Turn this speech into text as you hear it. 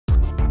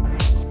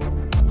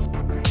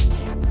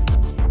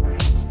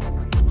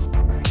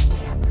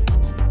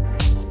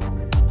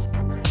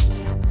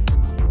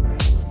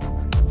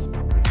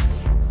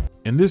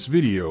In this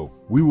video,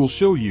 we will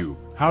show you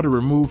how to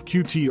remove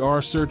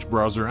Qtr Search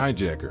browser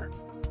hijacker.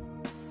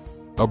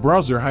 A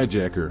browser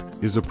hijacker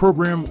is a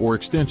program or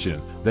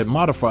extension that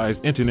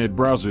modifies internet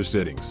browser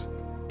settings.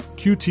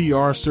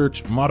 Qtr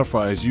Search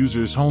modifies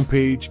users'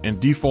 homepage and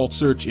default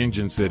search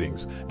engine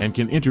settings and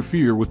can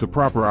interfere with the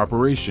proper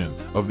operation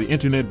of the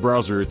internet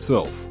browser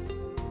itself.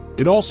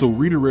 It also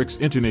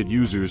redirects internet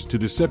users to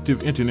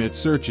deceptive internet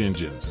search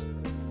engines.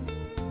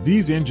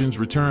 These engines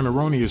return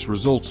erroneous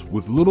results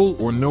with little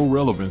or no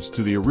relevance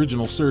to the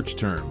original search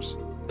terms.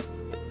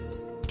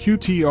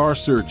 Qtr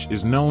Search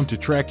is known to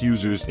track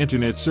users'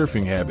 internet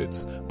surfing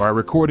habits by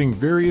recording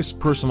various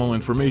personal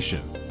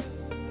information,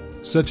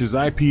 such as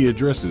IP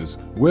addresses,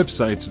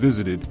 websites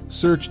visited,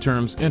 search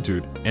terms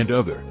entered, and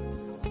other.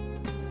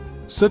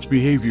 Such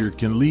behavior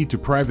can lead to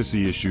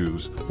privacy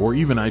issues or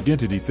even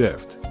identity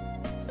theft.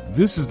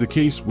 This is the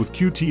case with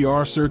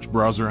Qtr Search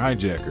browser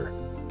hijacker.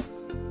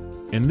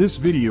 In this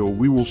video,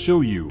 we will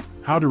show you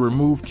how to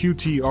remove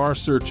Qtr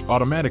Search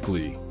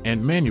automatically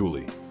and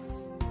manually.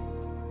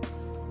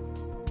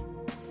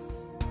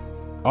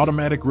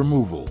 Automatic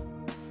removal.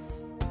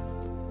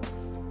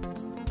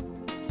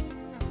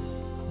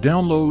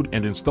 Download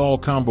and install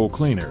Combo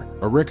Cleaner,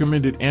 a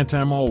recommended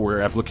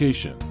anti-malware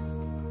application.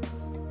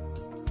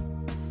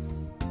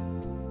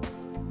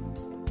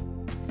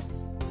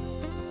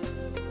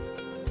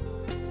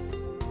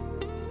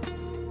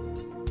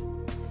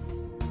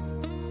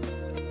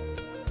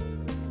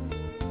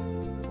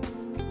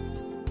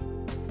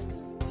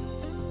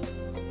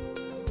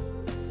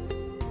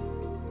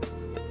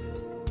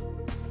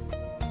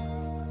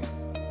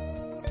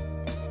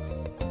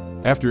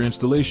 After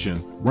installation,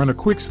 run a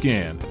quick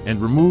scan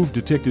and remove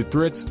detected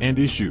threats and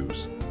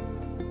issues.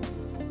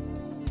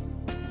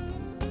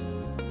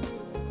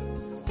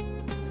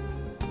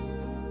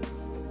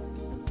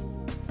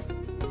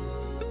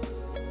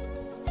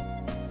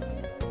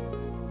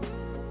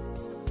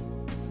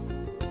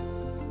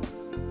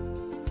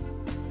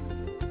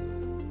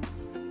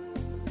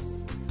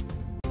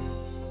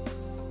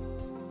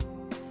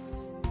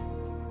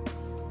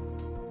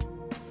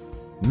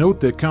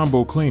 Note that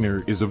Combo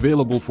Cleaner is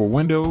available for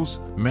Windows,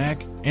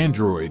 Mac,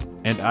 Android,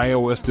 and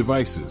iOS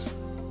devices.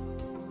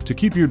 To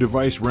keep your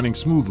device running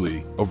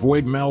smoothly,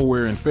 avoid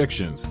malware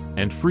infections,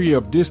 and free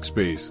up disk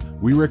space,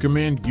 we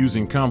recommend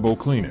using Combo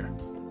Cleaner.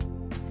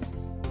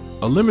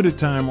 A limited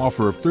time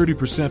offer of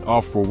 30%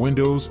 off for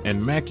Windows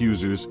and Mac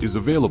users is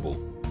available.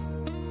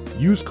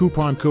 Use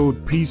coupon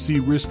code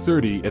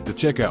PCRISK30 at the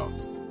checkout.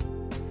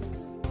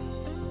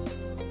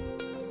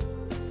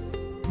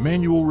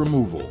 Manual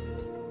removal.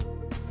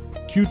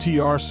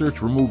 Qtr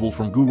Search removal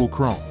from Google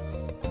Chrome.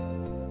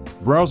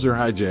 Browser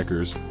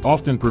hijackers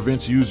often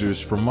prevents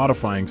users from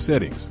modifying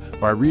settings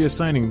by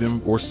reassigning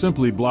them or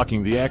simply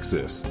blocking the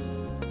access.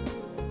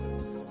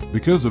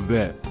 Because of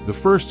that, the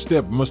first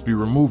step must be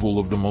removal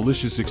of the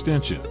malicious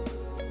extension.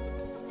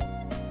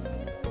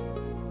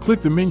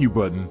 Click the menu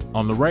button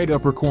on the right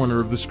upper corner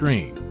of the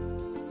screen.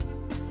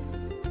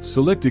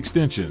 Select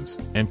Extensions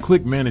and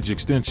click Manage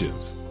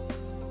Extensions.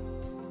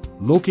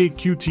 Locate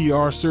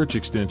Qtr Search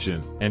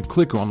extension and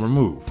click on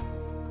Remove.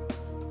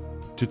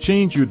 To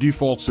change your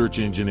default search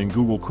engine in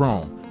Google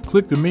Chrome,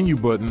 click the menu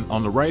button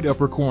on the right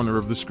upper corner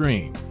of the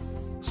screen.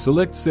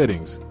 Select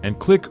Settings and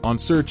click on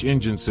Search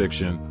Engine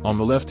section on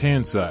the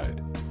left-hand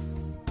side.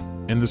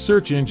 In the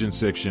Search Engine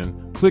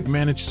section, click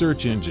Manage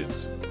Search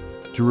Engines.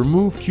 To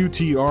remove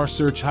Qtr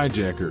Search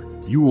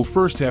hijacker, you will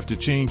first have to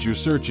change your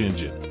search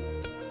engine.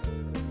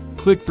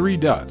 Click three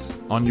dots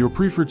on your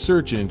preferred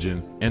search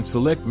engine and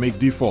select Make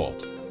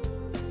Default.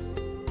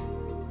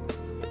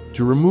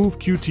 To remove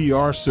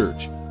Qtr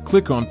Search,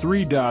 click on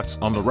three dots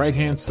on the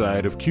right-hand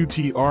side of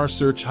Qtr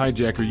Search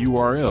hijacker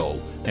URL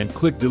and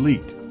click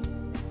Delete.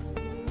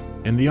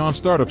 In the On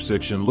Startup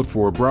section, look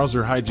for a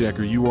browser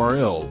hijacker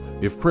URL.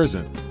 If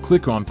present,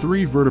 click on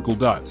three vertical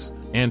dots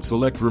and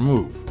select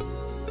Remove.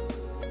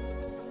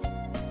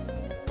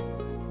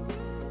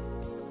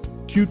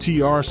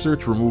 Qtr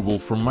Search removal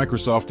from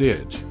Microsoft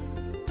Edge.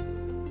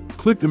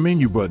 Click the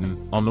menu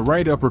button on the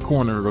right upper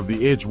corner of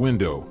the Edge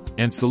window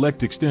and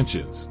select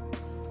Extensions.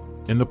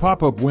 In the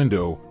pop-up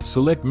window,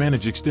 select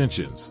Manage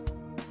Extensions.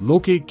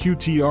 Locate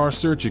Qtr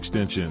Search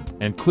extension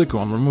and click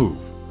on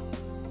Remove.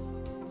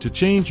 To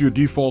change your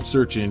default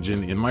search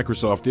engine in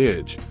Microsoft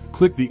Edge,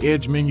 click the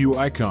Edge menu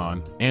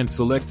icon and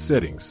select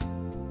Settings.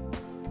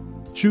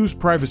 Choose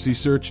Privacy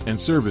Search and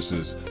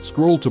Services,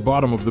 scroll to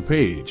bottom of the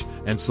page,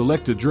 and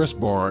select Address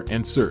Bar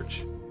and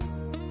Search.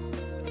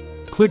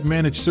 Click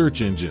Manage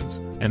Search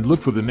Engines and look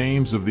for the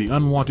names of the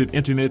unwanted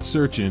internet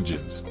search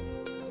engines.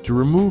 To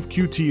remove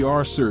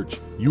Qtr Search,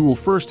 you will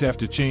first have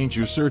to change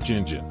your search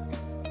engine.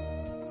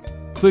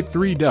 Click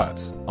three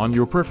dots on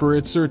your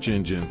preferred search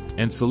engine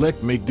and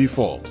select Make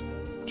Default.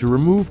 To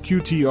remove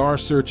Qtr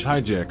Search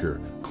hijacker,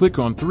 click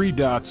on three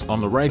dots on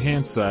the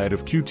right-hand side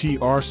of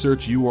Qtr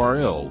Search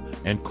URL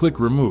and click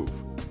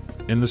Remove.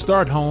 In the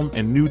Start Home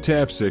and New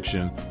Tab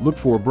section, look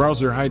for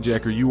Browser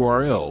Hijacker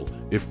URL.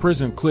 If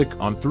present, click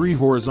on three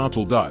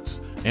horizontal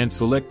dots and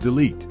select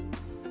Delete.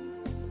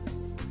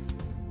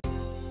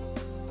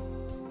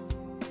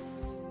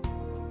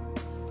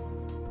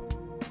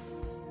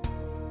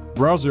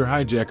 Browser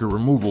hijacker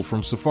removal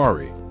from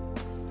Safari.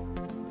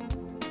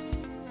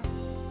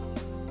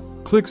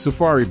 Click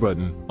Safari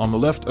button on the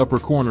left upper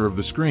corner of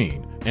the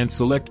screen and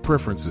select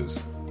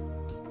Preferences.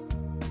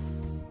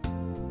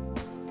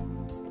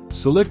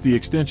 Select the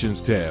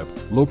Extensions tab,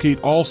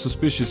 locate all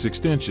suspicious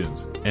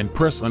extensions, and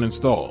press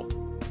Uninstall.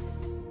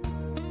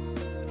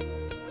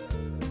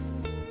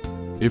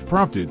 If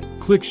prompted,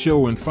 click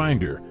Show in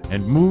Finder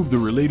and move the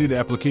related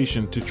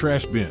application to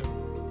Trash Bin.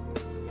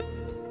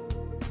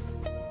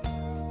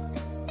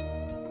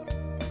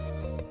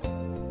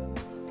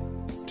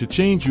 To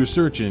change your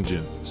search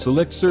engine,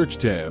 select Search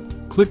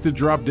tab, click the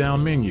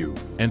drop-down menu,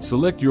 and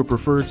select your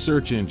preferred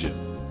search engine.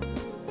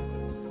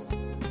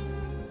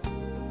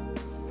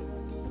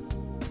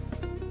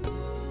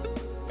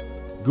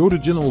 Go to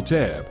General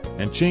tab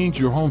and change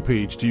your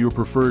homepage to your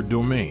preferred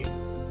domain.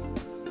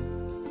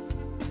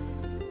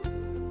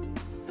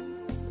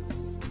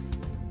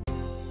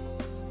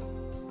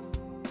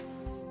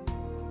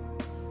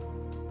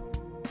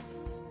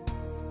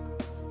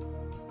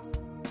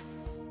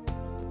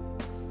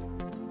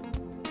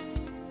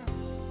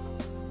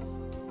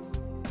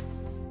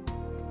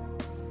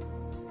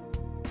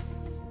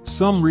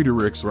 Some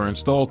redirects are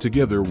installed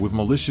together with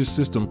malicious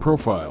system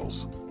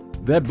profiles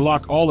that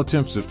block all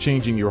attempts of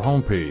changing your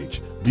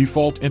homepage,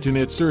 default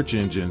internet search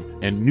engine,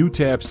 and new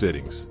tab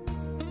settings.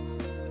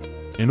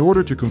 In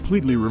order to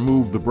completely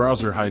remove the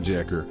browser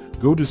hijacker,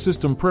 go to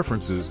System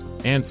Preferences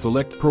and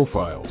select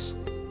Profiles.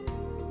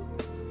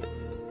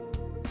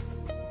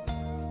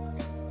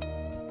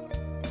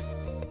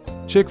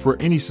 Check for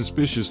any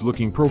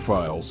suspicious-looking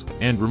profiles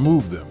and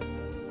remove them.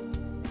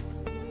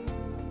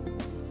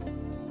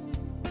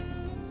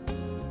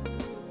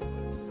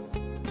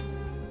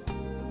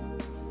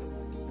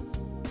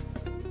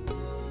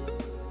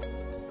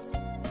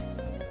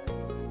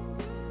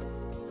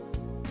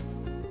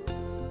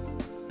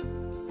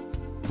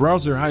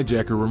 Browser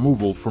hijacker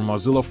removal from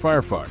Mozilla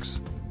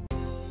Firefox.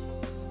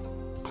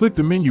 Click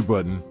the menu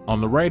button on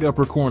the right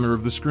upper corner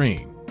of the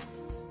screen.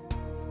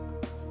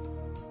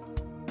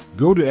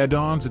 Go to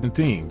Add-ons and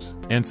Themes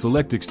and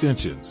select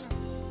Extensions.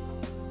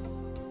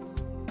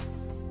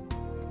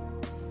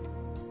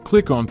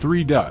 Click on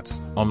three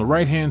dots on the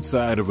right-hand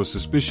side of a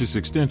suspicious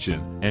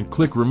extension and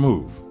click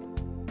Remove.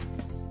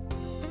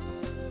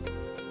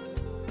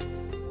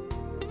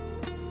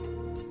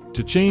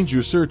 To change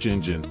your search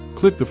engine,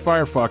 click the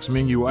Firefox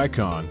menu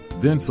icon,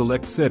 then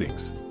select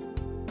Settings.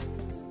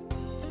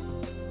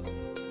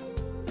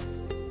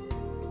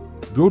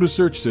 Go to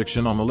Search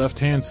section on the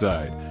left-hand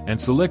side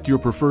and select your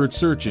preferred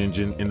search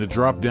engine in the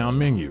drop-down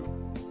menu.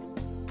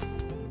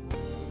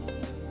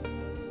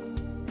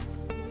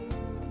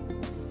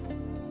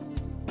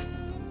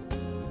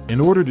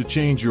 In order to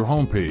change your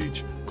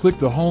homepage, click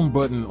the Home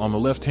button on the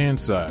left-hand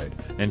side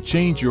and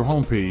change your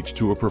homepage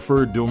to a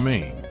preferred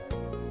domain.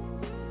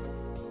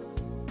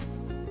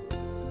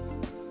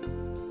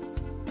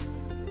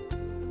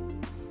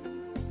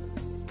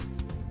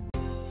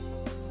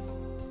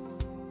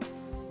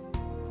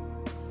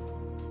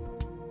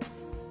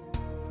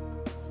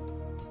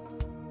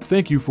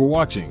 Thank you for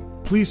watching.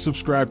 Please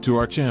subscribe to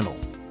our channel.